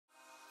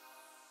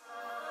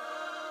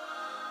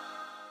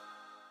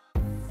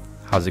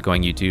How's it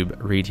going,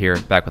 YouTube? Reed here,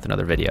 back with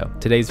another video.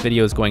 Today's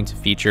video is going to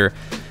feature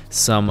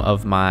some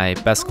of my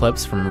best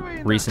clips from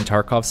recent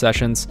Tarkov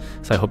sessions,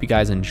 so I hope you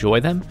guys enjoy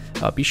them.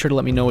 Be sure to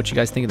let me know what you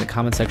guys think in the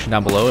comment section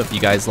down below, if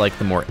you guys like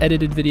the more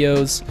edited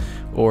videos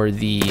or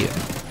the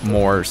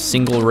more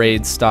single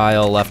raid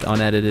style, left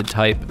unedited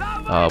type,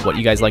 what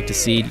you guys like to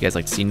see. Do you guys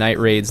like to see night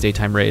raids,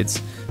 daytime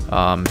raids?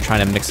 Trying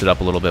to mix it up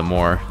a little bit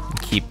more,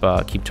 and keep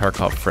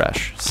Tarkov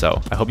fresh.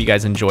 So I hope you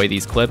guys enjoy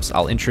these clips.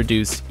 I'll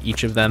introduce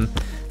each of them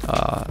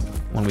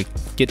when we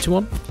get to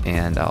them,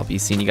 and I'll be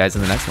seeing you guys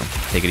in the next one.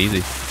 Take it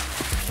easy.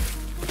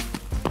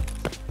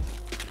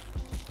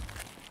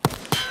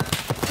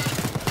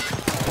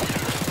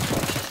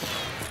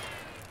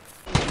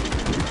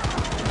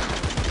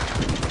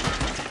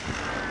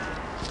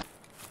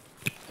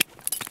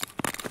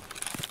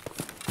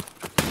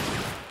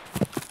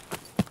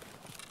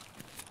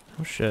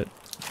 Oh shit.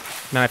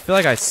 Man, I feel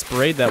like I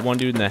sprayed that one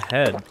dude in the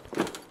head.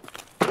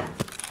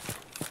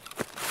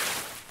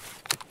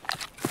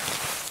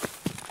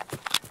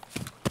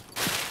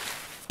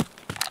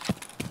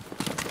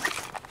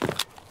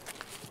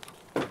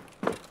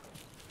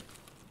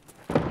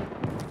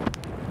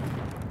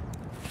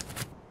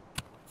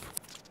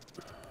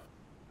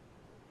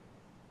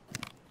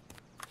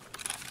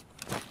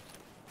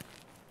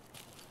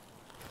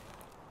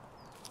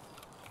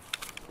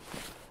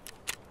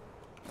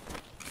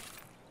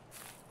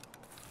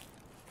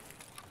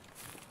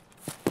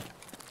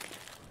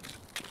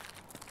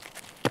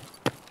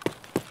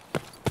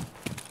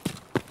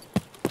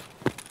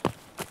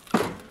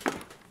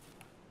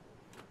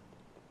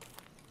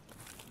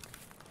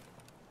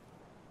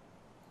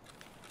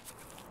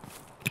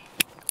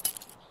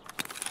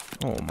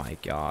 Oh my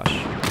gosh.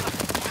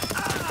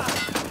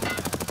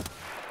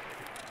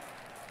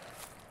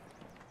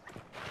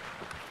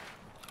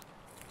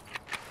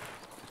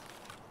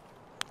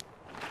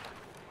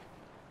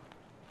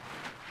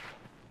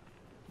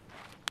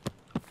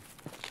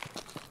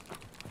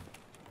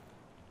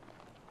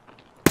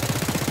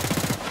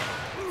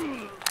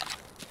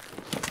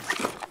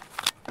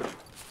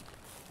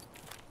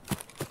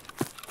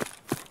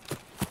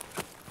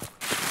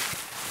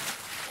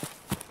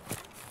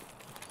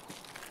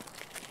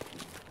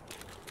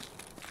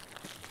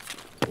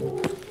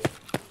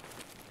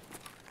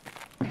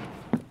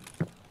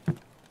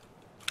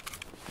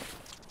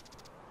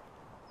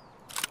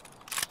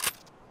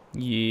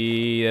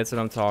 Yeah, that's what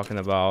I'm talking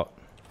about.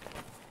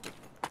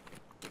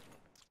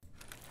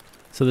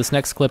 So this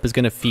next clip is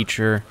going to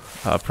feature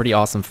a pretty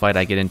awesome fight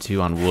I get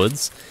into on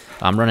Woods.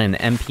 I'm running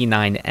an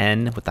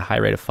MP9N with the high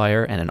rate of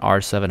fire and an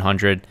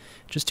R700.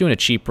 Just doing a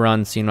cheap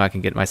run, seeing what I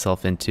can get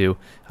myself into.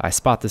 I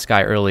spot this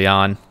guy early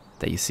on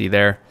that you see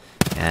there,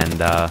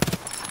 and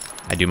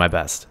I do my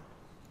best.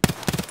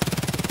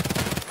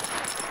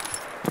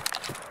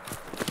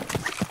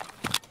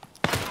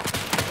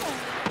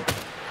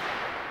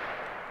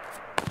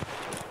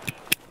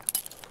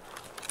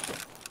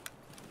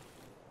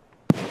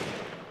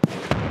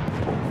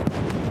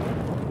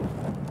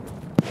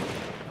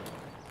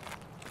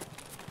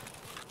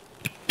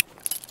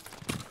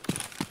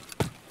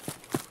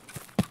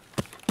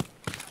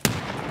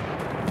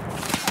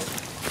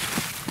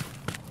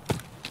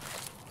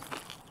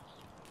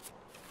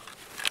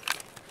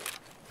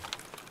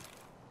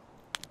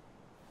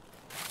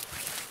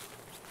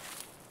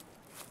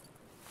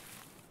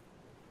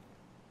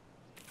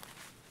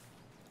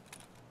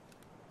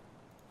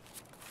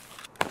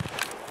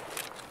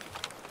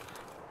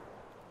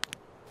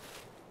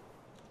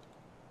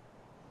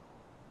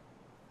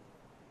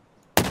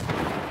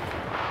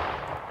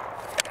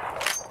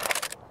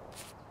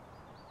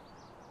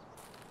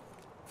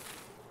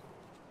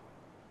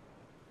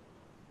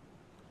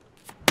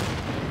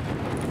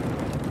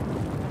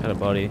 Got a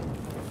buddy.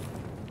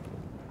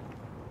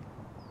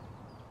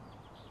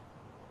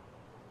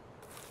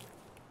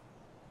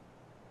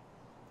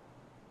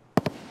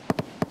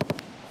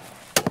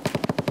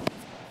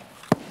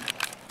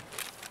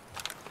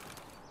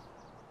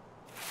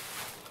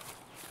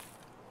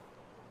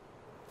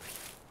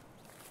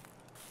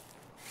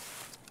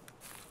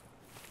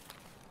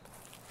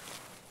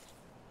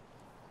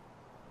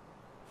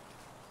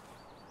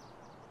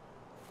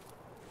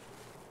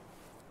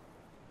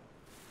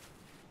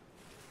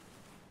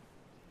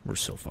 We're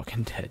so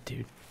fucking dead,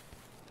 dude.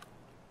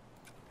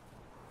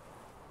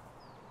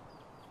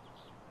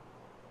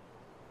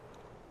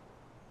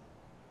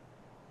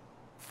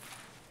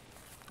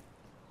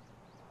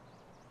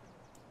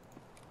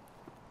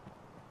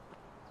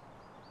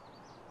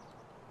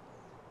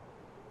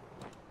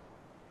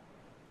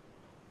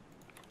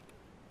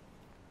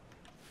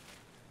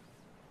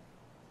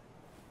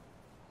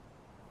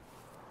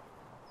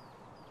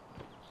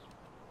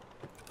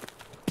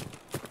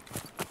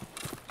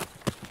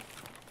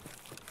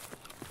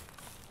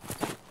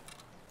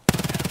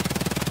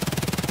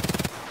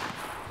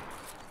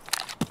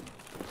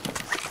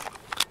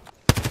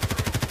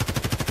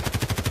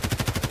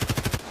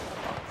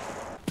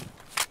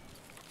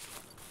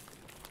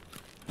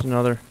 There's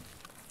another.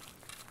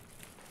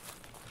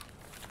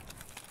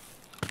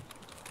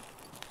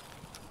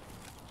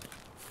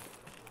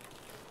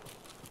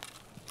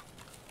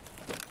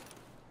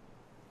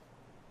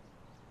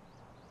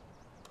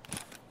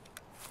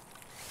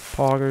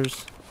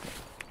 poggers.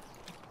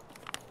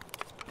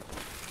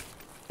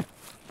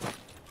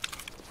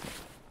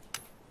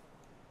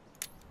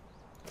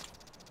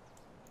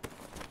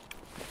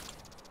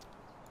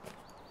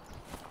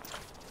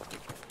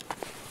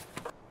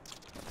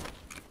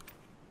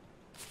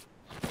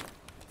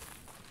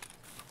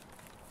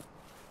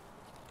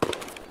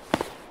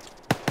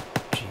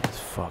 Jesus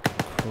fucking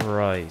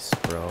Christ,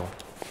 bro.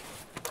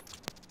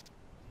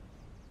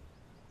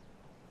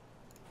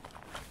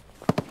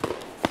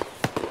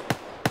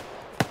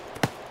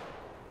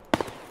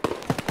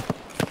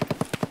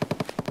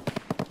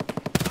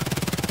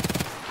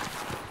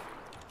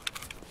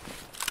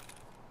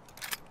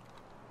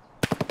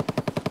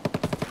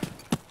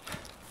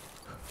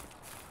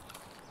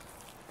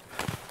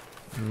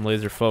 I'm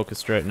laser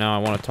focused right now.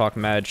 I want to talk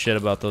mad shit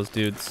about those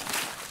dudes.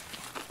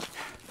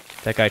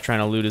 That guy trying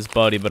to loot his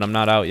buddy, but I'm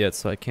not out yet,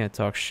 so I can't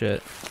talk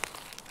shit.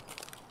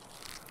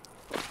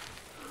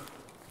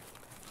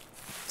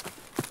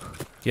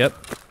 Yep.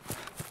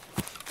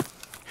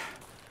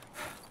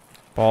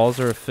 Balls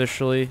are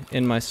officially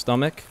in my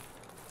stomach.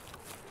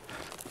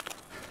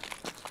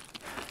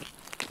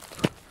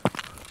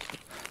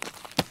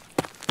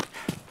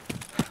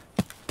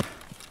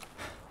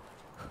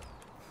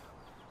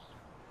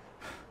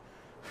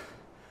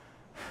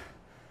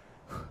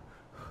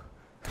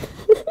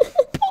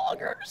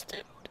 Poggers,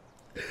 dude.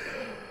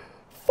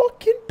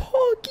 Fucking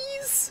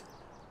poggies.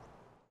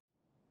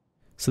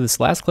 So this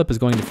last clip is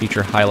going to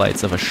feature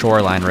highlights of a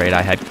shoreline raid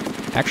I had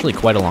actually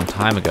quite a long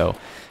time ago.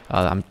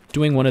 I'm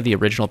doing one of the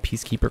original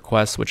Peacekeeper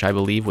quests, which I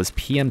believe was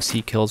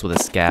PMC kills with a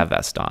scav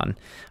vest on.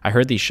 I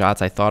heard these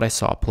shots, I thought I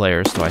saw a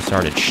player, so I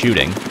started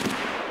shooting.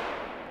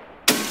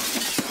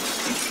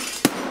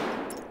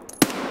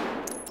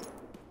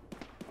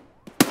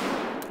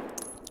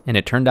 And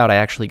it turned out I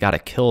actually got a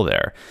kill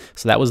there.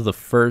 So that was the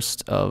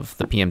first of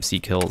the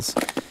PMC kills.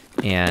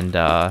 And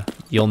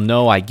you'll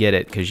know I get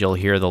it because you'll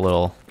hear the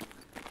little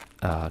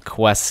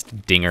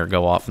quest dinger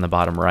go off in the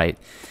bottom right.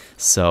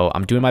 So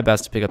I'm doing my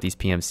best to pick up these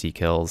PMC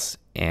kills,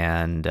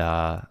 and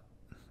I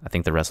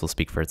think the rest will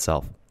speak for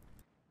itself.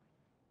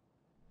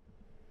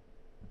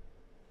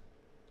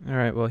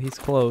 Alright, well, he's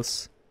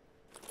close.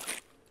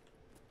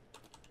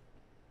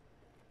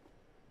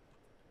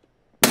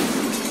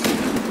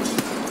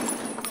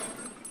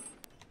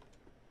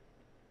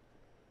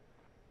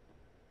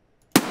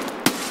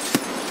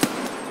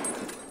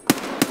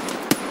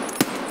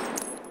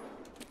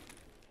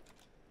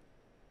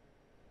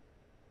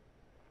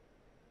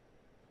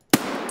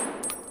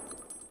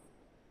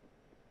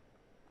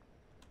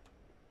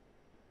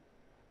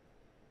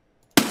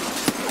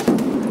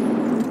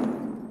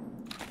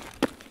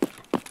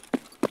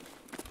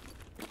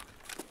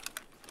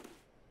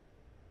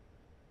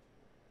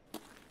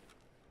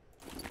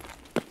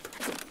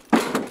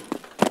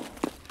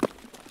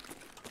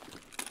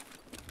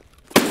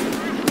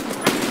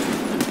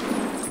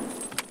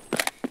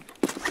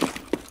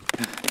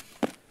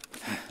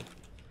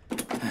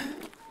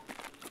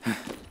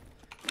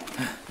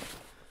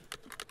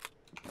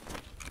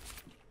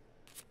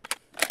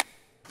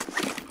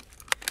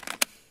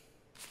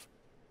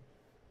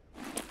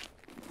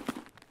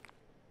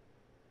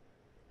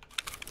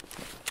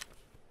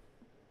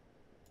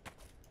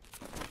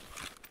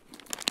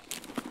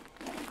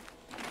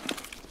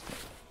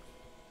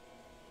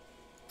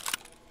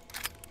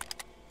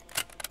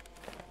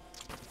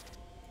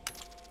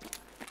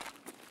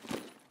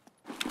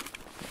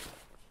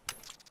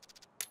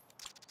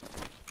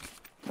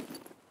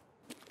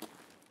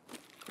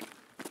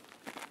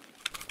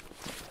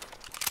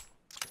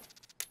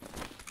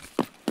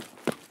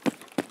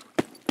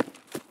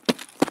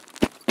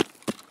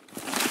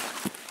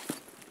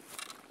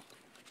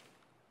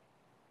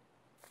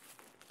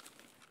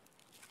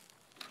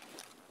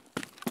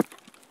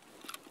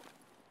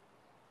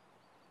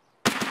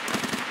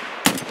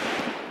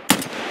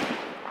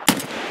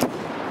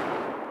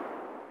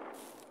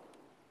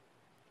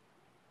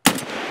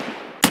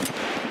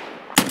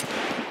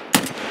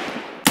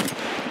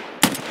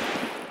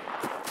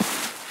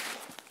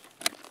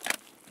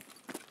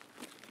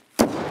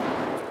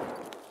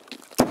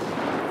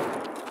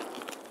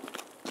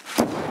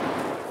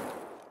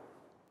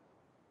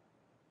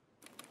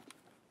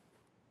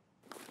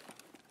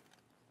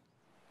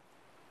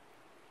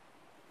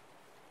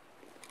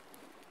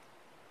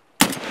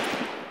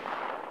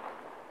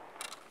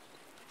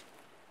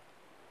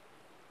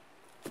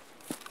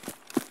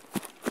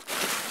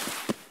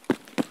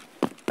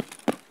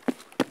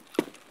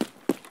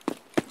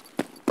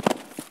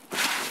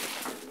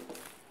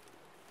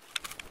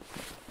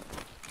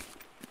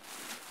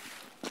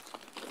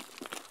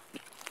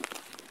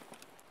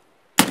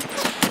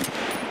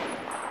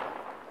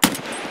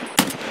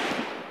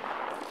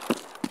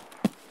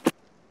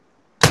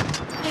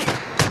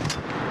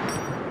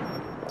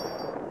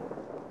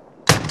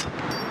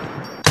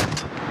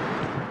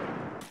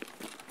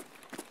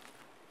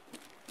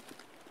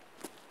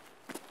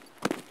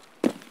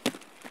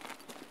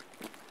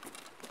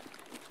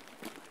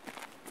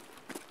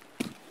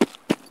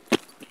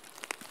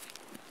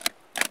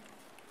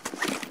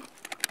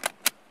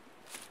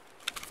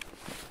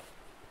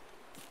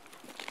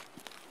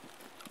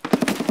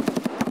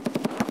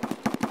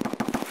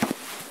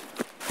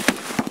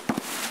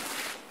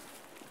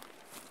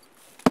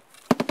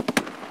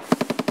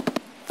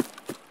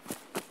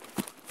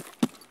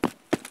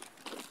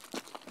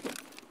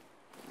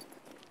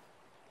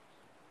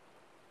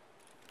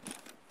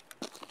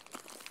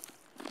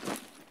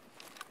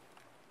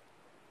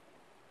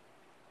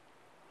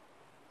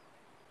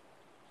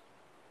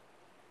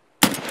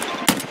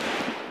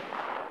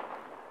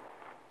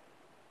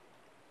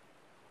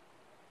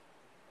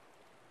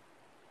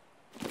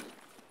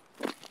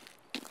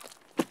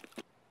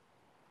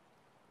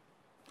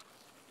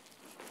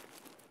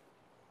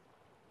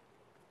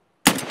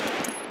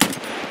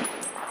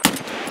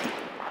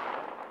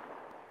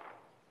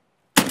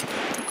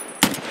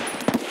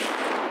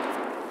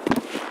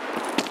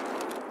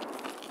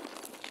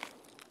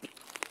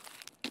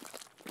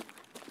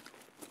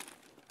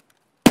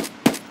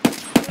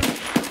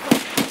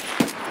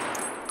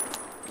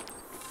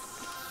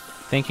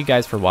 thank you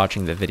guys for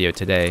watching the video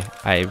today.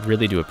 I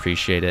really do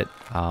appreciate it.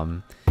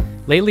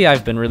 Lately,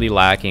 I've been really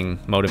lacking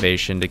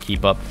motivation to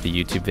keep up the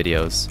YouTube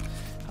videos.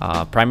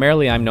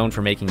 Primarily, I'm known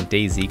for making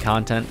DayZ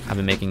content. I've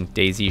been making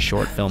DayZ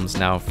short films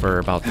now for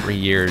about 3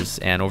 years,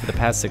 and over the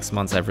past 6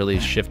 months, I've really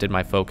shifted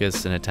my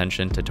focus and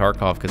attention to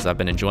Tarkov because I've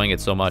been enjoying it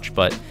so much.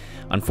 But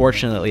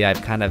unfortunately,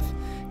 I've kind of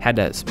had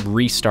to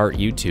restart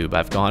YouTube.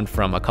 I've gone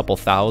from a couple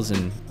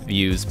thousand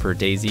views per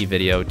DayZ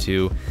video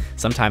to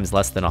sometimes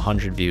less than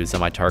 100 views on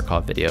my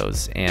Tarkov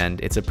videos,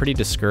 and it's a pretty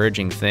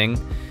discouraging thing.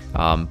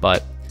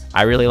 But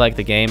I really like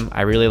the game.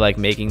 I really like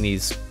making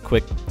these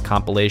quick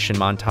compilation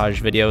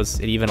montage videos.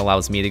 It even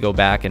allows me to go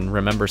back and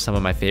remember some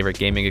of my favorite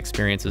gaming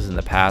experiences in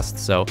the past.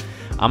 So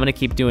I'm gonna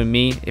keep doing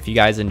me. If you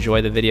guys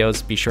enjoy the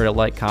videos, be sure to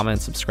like, comment,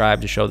 and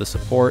subscribe to show the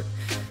support.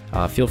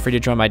 Feel free to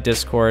join my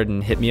Discord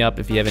and hit me up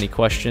if you have any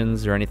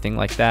questions or anything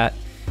like that.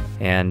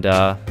 And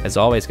as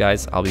always,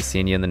 guys, I'll be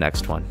seeing you in the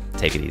next one.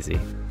 Take it easy.